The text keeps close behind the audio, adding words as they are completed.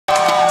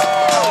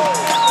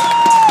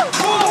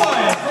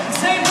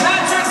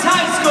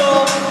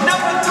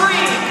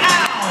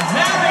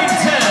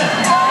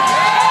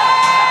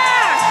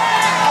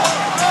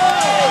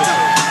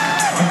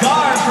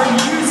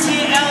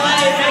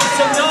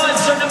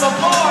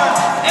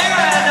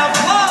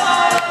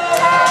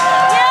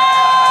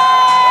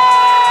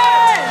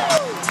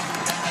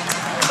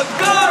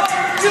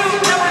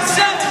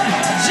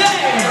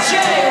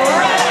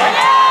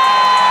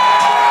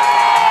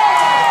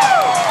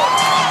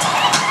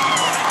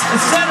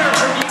center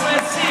from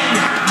USC,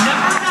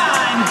 number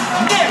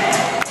 9, Nick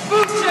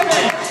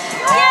Vucevic.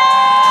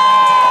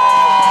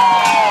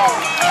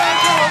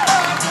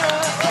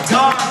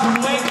 Guard from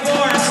Wake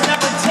Forest,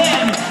 number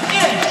 10,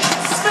 Ish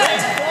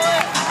Smith.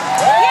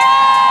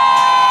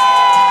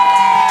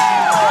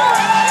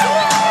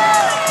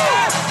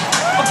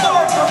 A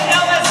forward from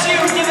LSU,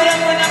 give it up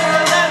for number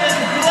 11,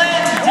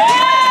 Glenn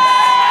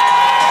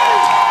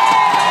Davis.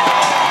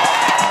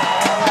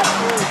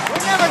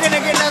 We're never going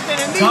to get nothing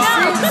in these.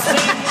 Guard from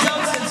St.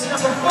 Joseph's,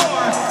 number 4,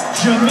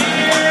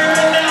 Jameer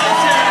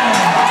Nelson.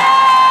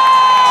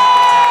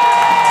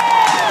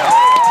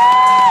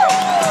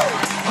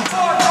 A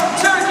forward from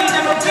Turkey,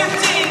 number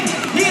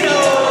 15, Hito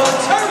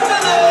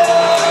Turkoglu.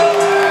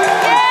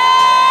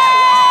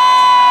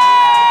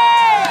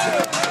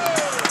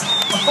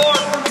 A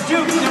forward from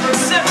Duke, number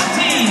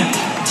 17,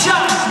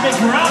 Josh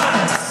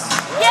McRoberts.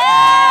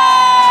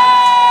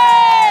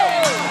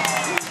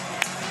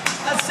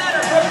 A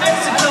center from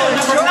Mexico,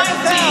 number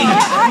 19,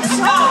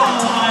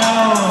 Gustavo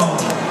Ayo.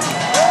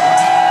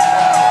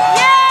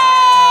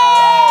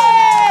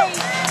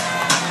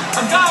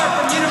 A guard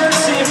from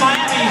University of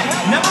Miami,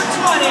 number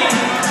 20,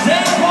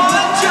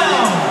 Daquan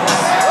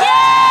Jones.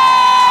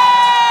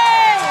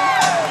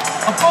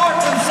 A forward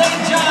from St.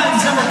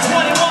 John's, number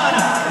 21,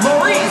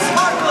 Maurice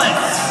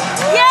Harkless.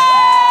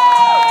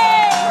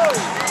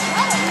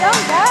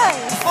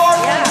 A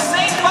forward from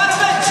St.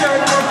 Bonaventure,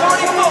 number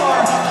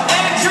 44,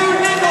 Andrew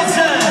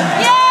Nicholson.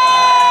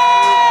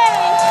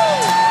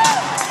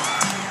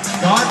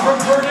 Guard from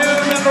Purdue,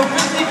 number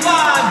 55,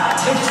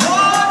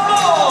 Etwan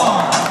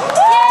Moore.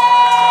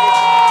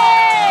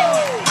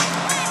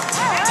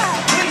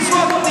 Please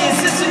welcome the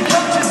assistant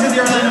coaches of the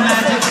Orlando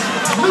Magic,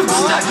 Luke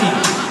Stuckey,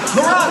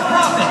 Laurent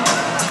Prophet,